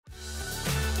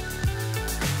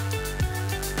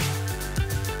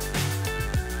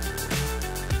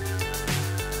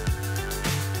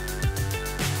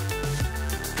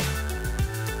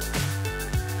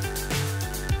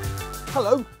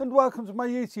Hello and welcome to my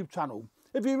YouTube channel.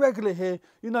 If you're regular here,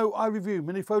 you know I review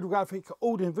many photographic,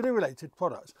 audio and video related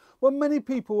products. Well, many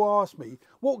people ask me,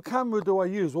 what camera do I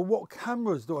use or what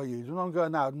cameras do I use when I'm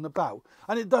going out and about?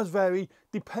 And it does vary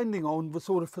depending on the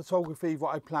sort of photography that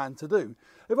I plan to do.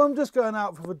 If I'm just going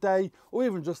out for the day or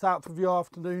even just out for the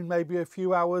afternoon, maybe a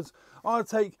few hours, I'll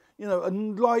take, a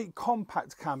light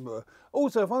compact camera.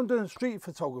 Also, if I'm doing street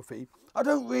photography, I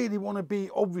don't really want to be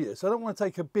obvious. I don't want to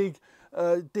take a big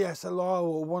DSLR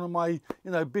or one of my,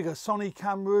 bigger Sony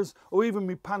cameras, or even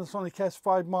my Panasonic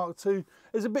S5 Mark II.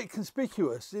 It's a bit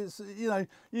conspicuous. It's,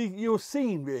 you're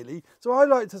seen really. So I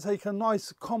like to take a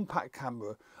nice compact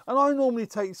camera. And I normally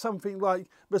take something like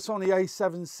the Sony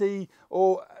A7C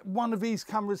or one of these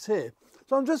cameras here.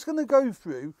 So I'm just going to go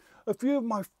through a few of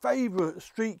my favourite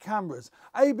street cameras.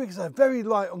 A, because they're very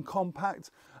light and compact,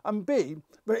 and B,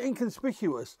 they're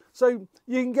inconspicuous. So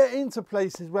you can get into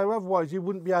places where otherwise you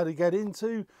wouldn't be able to get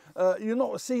into. You're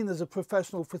not seen as a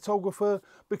professional photographer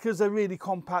because they're really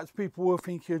compact. People will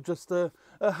think you're just a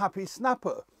happy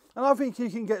snapper. And I think you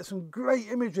can get some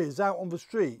great images out on the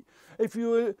street if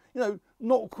you were,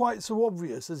 not quite so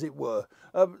obvious, as it were.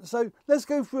 So let's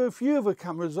go through a few of the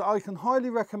cameras that I can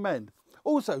highly recommend.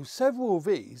 Also, several of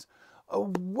these are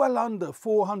well under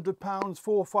 £400,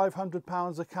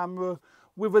 £500 a camera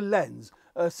with a lens.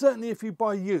 Certainly if you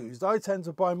buy used, I tend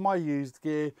to buy my used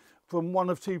gear from one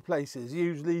of two places,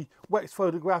 usually Wex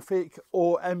Photographic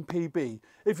or MPB.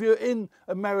 If you're in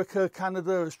America,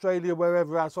 Canada, Australia,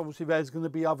 wherever else, obviously there's going to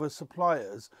be other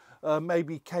suppliers.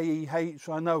 Maybe KEH,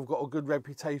 I know I've got a good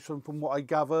reputation from what I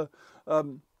gather.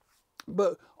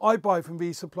 But I buy from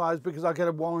these suppliers because I get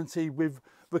a warranty with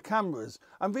the cameras.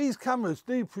 And these cameras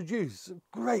do produce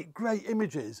great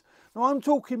images. Now I'm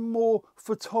talking more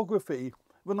photography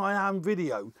than I am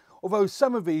video. Although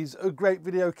some of these are great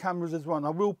video cameras as well, and I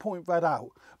will point that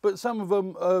out. But some of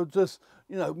them are just,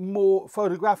 more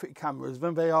photographic cameras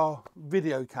than they are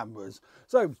video cameras.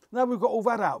 So now we've got all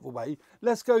that out of the way,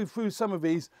 let's go through some of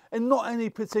these in not any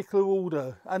particular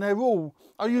order. And they're all,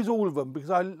 I use all of them because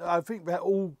I think they're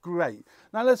all great.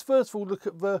 Now let's first of all look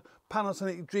at the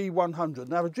Panasonic G100.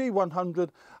 Now the G100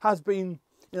 has been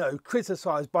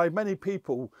criticised by many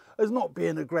people as not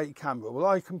being a great camera. Well,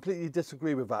 I completely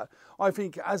disagree with that. I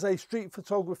think as a street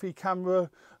photography camera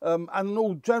and an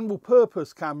all general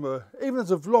purpose camera, even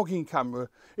as a vlogging camera,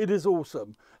 it is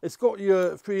awesome. It's got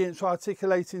your 3-inch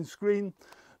articulating screen.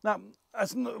 Now,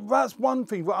 that's one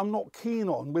thing that I'm not keen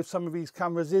on with some of these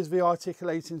cameras, is the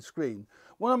articulating screen.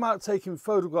 When I'm out taking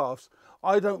photographs,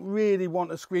 I don't really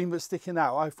want a screen that's sticking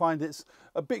out. I find it's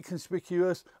a bit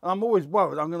conspicuous, and I'm always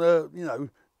worried I'm going to,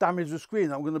 damage the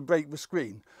screen, I'm going to break the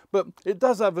screen. But it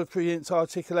does have a 3-inch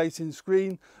articulating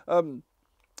screen,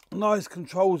 nice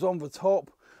controls on the top,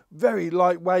 very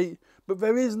lightweight, but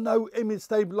there is no image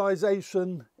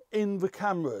stabilization in the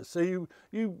camera, so you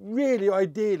really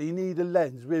ideally need a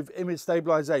lens with image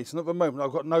stabilization. At the moment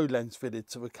I've got no lens fitted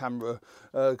to the camera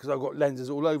because I've got lenses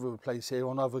all over the place here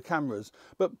on other cameras,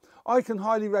 but I can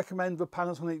highly recommend the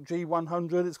Panasonic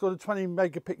G100. It's got a 20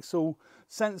 megapixel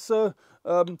sensor,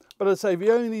 but I say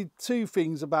the only two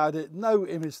things about it: no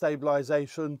image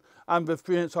stabilization and the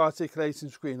 3-inch articulating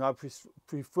screen. I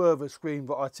prefer the screen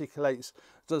that articulates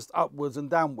just upwards and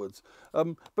downwards.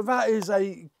 But that is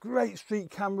a great street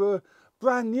camera,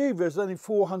 brand new. There's only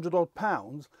 400 odd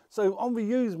pounds. So on the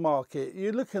used market,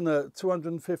 you're looking at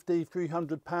 250,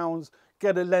 300 pounds,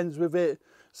 get a lens with it.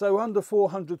 So under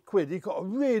 400 quid, you've got a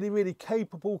really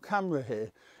capable camera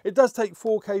here. It does take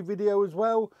 4K video as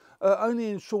well, only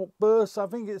in short bursts. I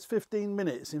think it's 15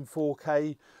 minutes in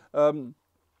 4K.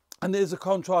 And there's a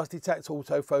contrast detect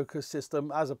autofocus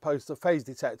system as opposed to phase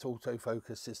detect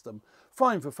autofocus system.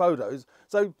 Fine for photos.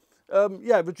 So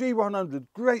yeah, the G100,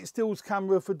 great stills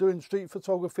camera for doing street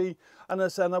photography. And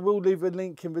as I said, I will leave a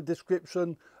link in the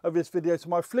description of this video to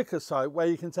my Flickr site where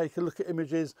you can take a look at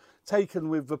images taken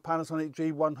with the Panasonic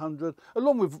G100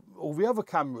 along with all the other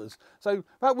cameras. So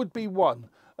that would be one.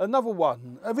 Another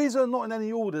one, these are not in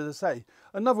any order to say,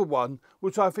 another one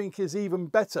which I think is even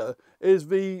better is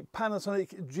the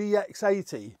Panasonic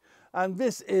GX80. And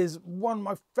this is one of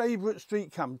my favourite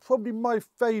street cameras, probably my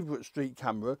favourite street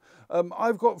camera.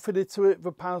 I've got fitted to it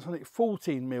the Panasonic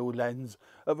 14mm lens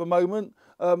at the moment,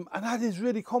 and that is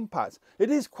really compact. It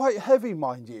is quite heavy,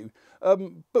 mind you,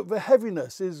 but the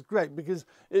heaviness is great because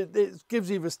it gives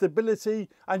you the stability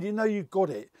and you've got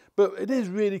it. But it is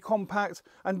really compact,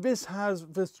 and this has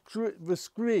the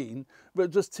screen that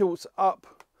just tilts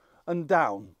up and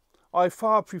down. I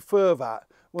far prefer that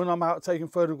when I'm out taking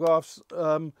photographs,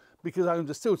 because I can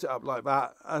just tilt it up like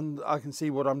that and I can see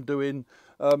what I'm doing.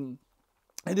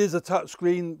 It is a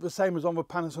touchscreen, the same as on the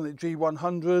Panasonic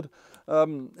G100.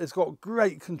 It's got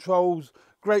great controls,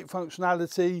 great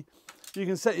functionality. You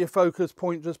can set your focus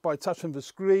point just by touching the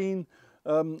screen,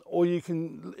 or you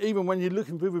can, even when you're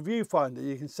looking through the viewfinder,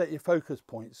 you can set your focus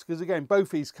points. Because again,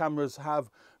 both these cameras have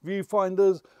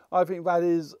viewfinders. I think that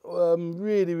is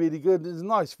really, really good. It's a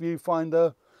nice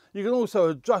viewfinder. You can also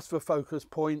adjust the focus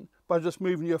point by just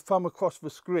moving your thumb across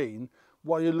the screen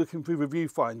while you're looking through the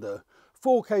viewfinder.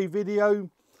 4K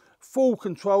video, full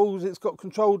controls. It's got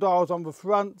control dials on the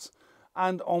front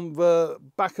and on the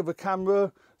back of the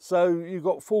camera, so you've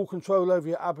got full control over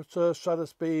your aperture, shutter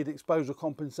speed, exposure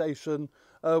compensation,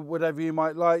 whatever you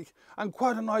might like, and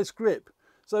quite a nice grip.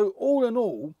 So all in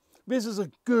all, this is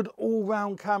a good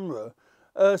all-round camera.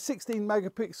 16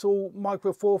 megapixel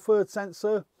micro four thirds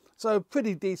sensor, so a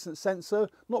pretty decent sensor,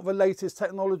 not the latest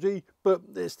technology, but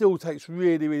it still takes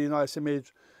really, really nice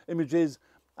images.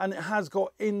 And it has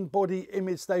got in-body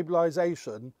image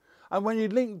stabilization. And when you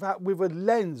link that with a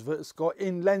lens that's got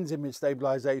in-lens image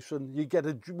stabilization, you get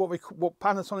what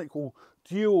Panasonic call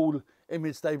dual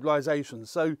image stabilization.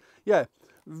 So yeah,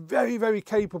 very, very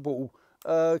capable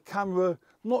camera,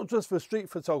 not just for street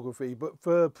photography, but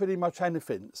for pretty much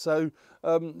anything. So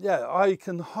yeah, I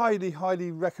can highly,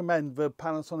 highly recommend the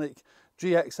Panasonic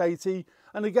GX80.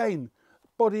 And again,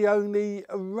 body only,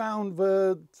 around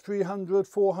the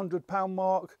 £300–400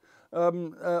 mark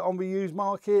on the used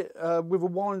market, with a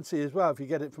warranty as well if you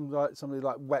get it from like somebody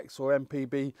like Wex or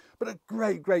MPB. But a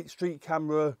great, great street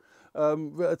camera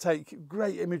that'll take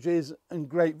great images and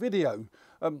great video.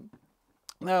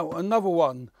 Now another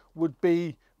one would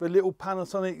be the little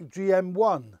Panasonic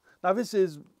GM1. Now this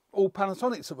is all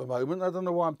Panasonics at the moment. I don't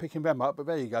know why I'm picking them up, but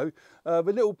there you go. The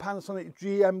little Panasonic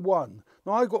GM1.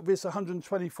 Now I got this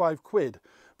 125 quid.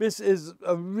 This is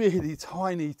a really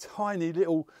tiny, tiny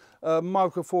little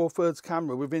micro four thirds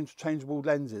camera with interchangeable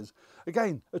lenses.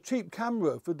 Again, a cheap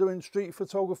camera for doing street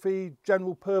photography,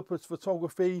 general purpose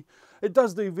photography. It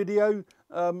does do video.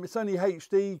 It's only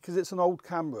HD because it's an old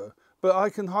camera, but I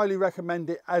can highly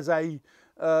recommend it as a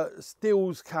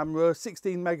stills camera,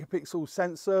 16 megapixel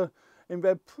sensor. In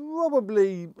there,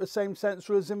 probably the same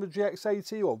sensor as in the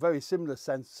GX80, or very similar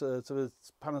sensor to the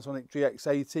Panasonic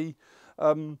GX80.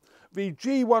 The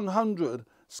G100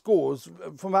 scores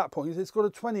from that point, it's got a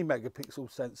 20 megapixel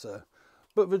sensor,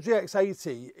 but the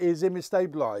GX80 is image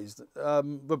stabilized,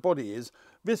 the body is.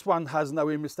 This one has no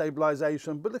image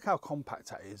stabilization, but look how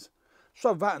compact that is.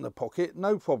 Shove that in the pocket,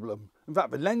 no problem. In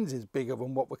fact, the lens is bigger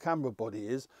than what the camera body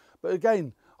is. But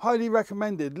again, highly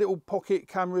recommended little pocket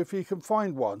camera if you can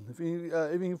find one, if you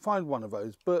can find one of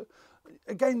those. But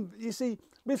again, you see,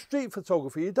 with street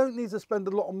photography, you don't need to spend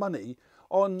a lot of money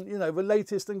on, you know, the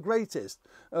latest and greatest.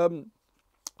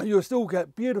 You'll still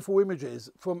get beautiful images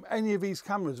from any of these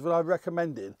cameras that I've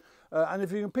recommended. And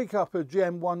if you can pick up a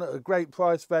GM1 at a great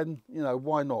price, then, you know,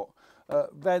 why not?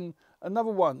 Then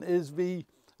another one is the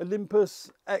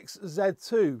Olympus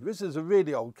XZ2. This is a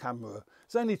really old camera.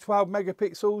 It's only 12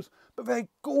 megapixels, but they're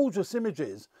gorgeous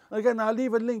images. And again, I'll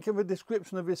leave a link in the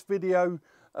description of this video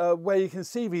where you can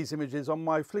see these images on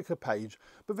my Flickr page.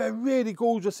 But they're really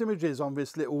gorgeous images on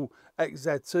this little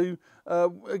XZ2.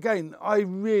 Again, I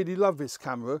really love this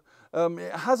camera.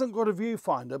 It hasn't got a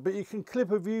viewfinder, but you can clip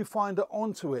a viewfinder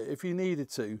onto it if you needed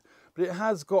to. But it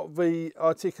has got the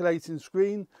articulating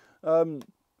screen.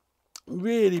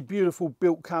 Really beautiful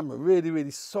built camera, really,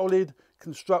 really solid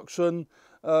construction,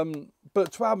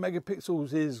 but 12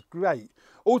 megapixels is great.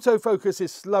 Autofocus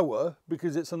is slower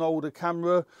because it's an older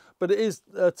camera, but it is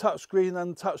a touch screen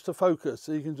and touch to focus,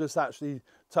 so you can just actually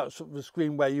touch the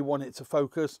screen where you want it to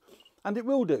focus, and it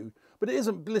will do. But it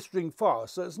isn't blistering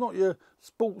fast, so it's not your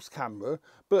sports camera,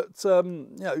 but you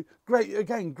know, great,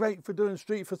 again, great for doing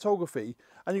street photography.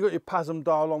 And you've got your PASM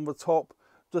dial on the top,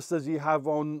 just as you have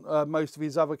on most of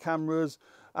these other cameras,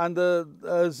 and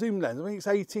a zoom lens. I think it's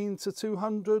 18 to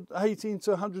 200, 18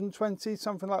 to 120,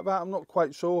 something like that. I'm not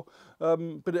quite sure,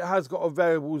 but it has got a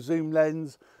variable zoom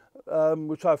lens,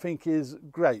 which I think is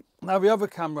great. Now the other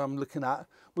camera I'm looking at,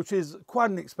 which is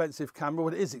quite an expensive camera,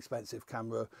 well, it is expensive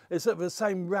camera. It's at the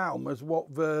same realm as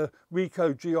what the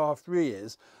Ricoh GR3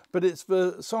 is, but it's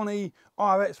the Sony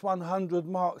RX100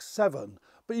 Mark VII.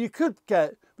 But you could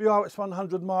get the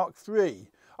RX100 Mark III.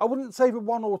 I wouldn't say the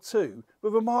 1 or 2,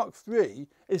 but the Mark III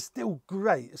is still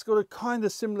great. It's got a kind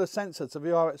of similar sensor to the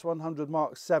RX100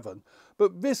 Mark VII,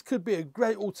 but this could be a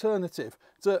great alternative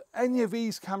to any of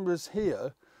these cameras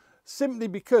here, simply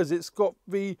because it's got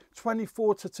the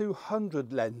 24 to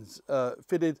 200 lens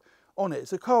fitted on it.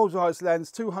 It's a Carl Zeiss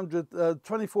lens,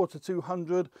 24 to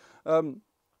 200, and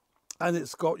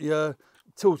it's got your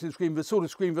tilting screen, the sort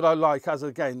of screen that I like, as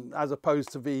again, as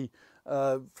opposed to the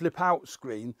flip out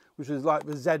screen, which is like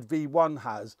the ZV-1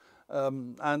 has.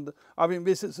 And I think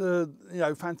this is a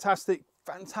fantastic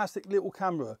little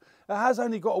camera. It has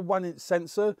only got a 1-inch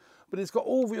sensor, but it's got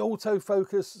all the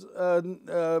autofocus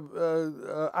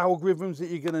algorithms that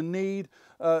you're going to need.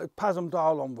 PASM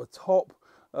dial on the top.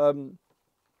 And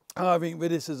I think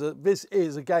this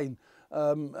is again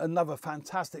another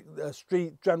fantastic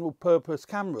street general purpose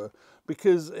camera,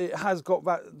 because it has got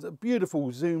that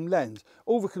beautiful zoom lens.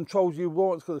 All the controls you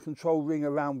want. It's got a control ring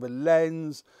around the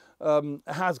lens. It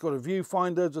has got a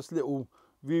viewfinder, just little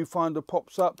viewfinder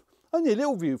pops up. Only a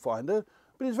little viewfinder,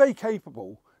 but it's very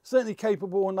capable. Certainly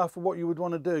capable enough for what you would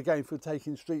want to do again for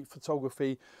taking street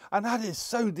photography. And that is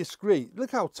so discreet.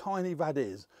 Look how tiny that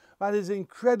is. That is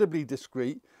incredibly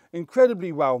discreet,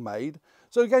 incredibly well made.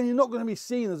 So again, you're not going to be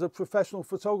seen as a professional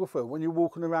photographer when you're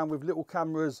walking around with little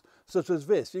cameras such as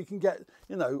this. You can get,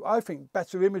 I think,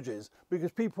 better images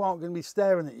because people aren't going to be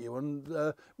staring at you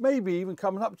and maybe even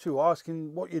coming up to you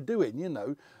asking what you're doing, they're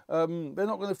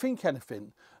not going to think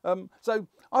anything. So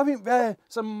I think they're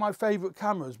some of my favourite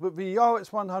cameras, but the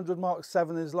RX100 Mark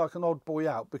VII is like an odd boy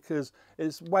out because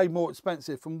it's way more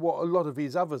expensive from what a lot of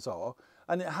these others are.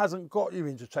 And it hasn't got your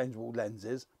interchangeable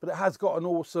lenses, but it has got an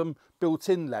awesome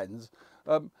built-in lens.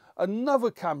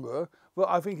 Another camera that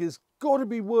I think has got to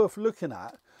be worth looking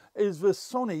at is the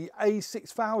Sony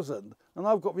a6000, and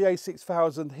I've got the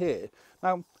a6000 here.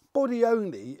 Now, body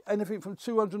only, anything from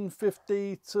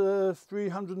 250 to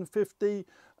 350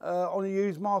 on a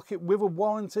used market with a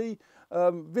warranty.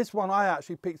 This one I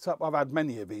actually picked up, I've had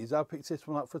many of these, I picked this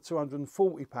one up for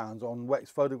 £240 on Wex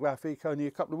Photographic only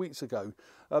a couple of weeks ago.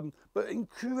 But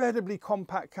incredibly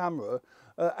compact camera,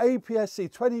 APS-C,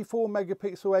 24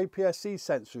 megapixel APS-C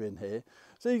sensor in here.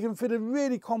 So you can fit a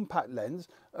really compact lens.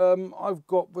 I've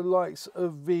got the likes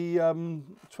of the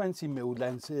 20mm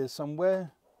lens here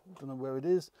somewhere. I don't know where it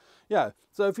is. Yeah,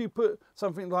 so if you put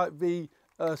something like the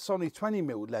Sony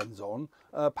 20mm lens on,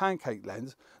 pancake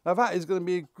lens, now that is going to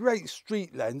be a great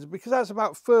street lens because that's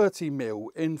about 30mm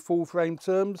in full frame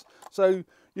terms. So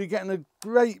you're getting a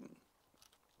great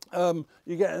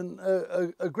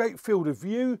a great field of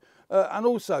view and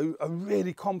also a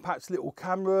really compact little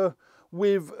camera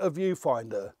with a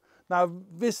viewfinder. Now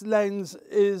this lens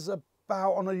is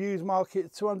about, on a used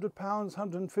market, £200,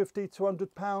 150,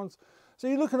 £200. So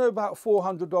you're looking at about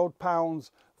 £400 odd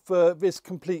for this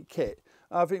complete kit.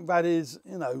 I think that is,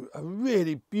 a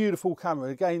really beautiful camera.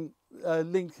 Again,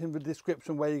 link in the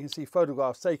description where you can see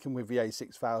photographs taken with the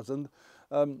a6000.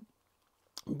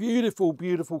 Beautiful,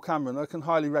 beautiful camera, and I can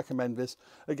highly recommend this.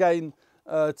 Again,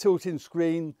 tilting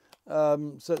screen,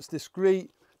 so it's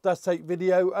discreet. Does take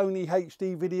video, only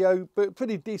HD video, but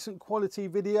pretty decent quality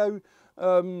video.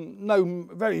 No,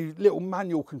 very little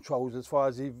manual controls as far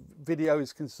as the video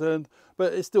is concerned,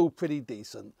 but it's still pretty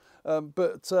decent.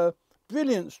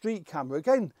 Brilliant street camera.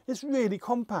 Again, it's really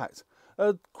compact.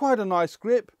 Quite a nice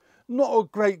grip. Not a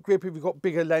great grip if you've got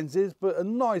bigger lenses, but a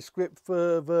nice grip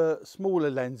for the smaller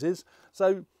lenses.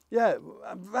 So yeah,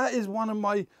 that is one of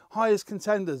my highest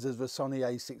contenders as the Sony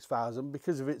a6000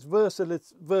 because of its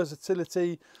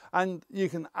versatility, and you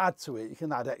can add to it. You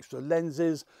can add extra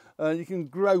lenses. You can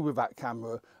grow with that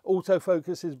camera.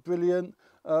 Autofocus is brilliant.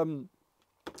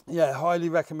 Yeah, highly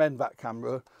recommend that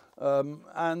camera.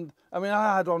 And I mean,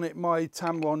 I had on it my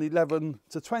Tamron 11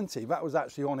 to 20. That was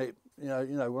actually on it,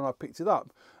 when I picked it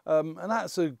up. And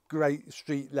that's a great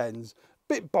street lens.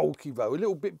 Bit bulky though, a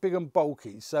little bit big and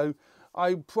bulky. So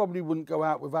I probably wouldn't go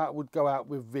out with that. Would go out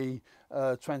with the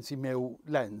 20mm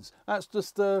lens. That's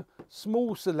just a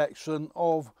small selection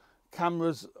of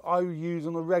cameras I use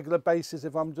on a regular basis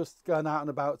if I'm just going out and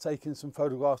about taking some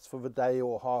photographs for the day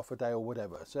or half a day or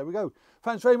whatever. So there we go.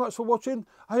 Thanks very much for watching.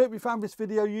 I hope you found this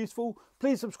video useful.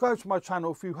 Please subscribe to my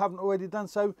channel if you haven't already done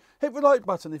so. Hit the like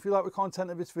button if you like the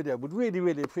content of this video. Would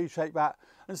really appreciate that.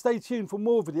 And stay tuned for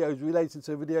more videos related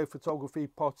to video photography,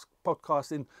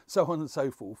 podcasting, so on and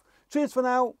so forth. Cheers for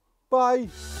now. Bye.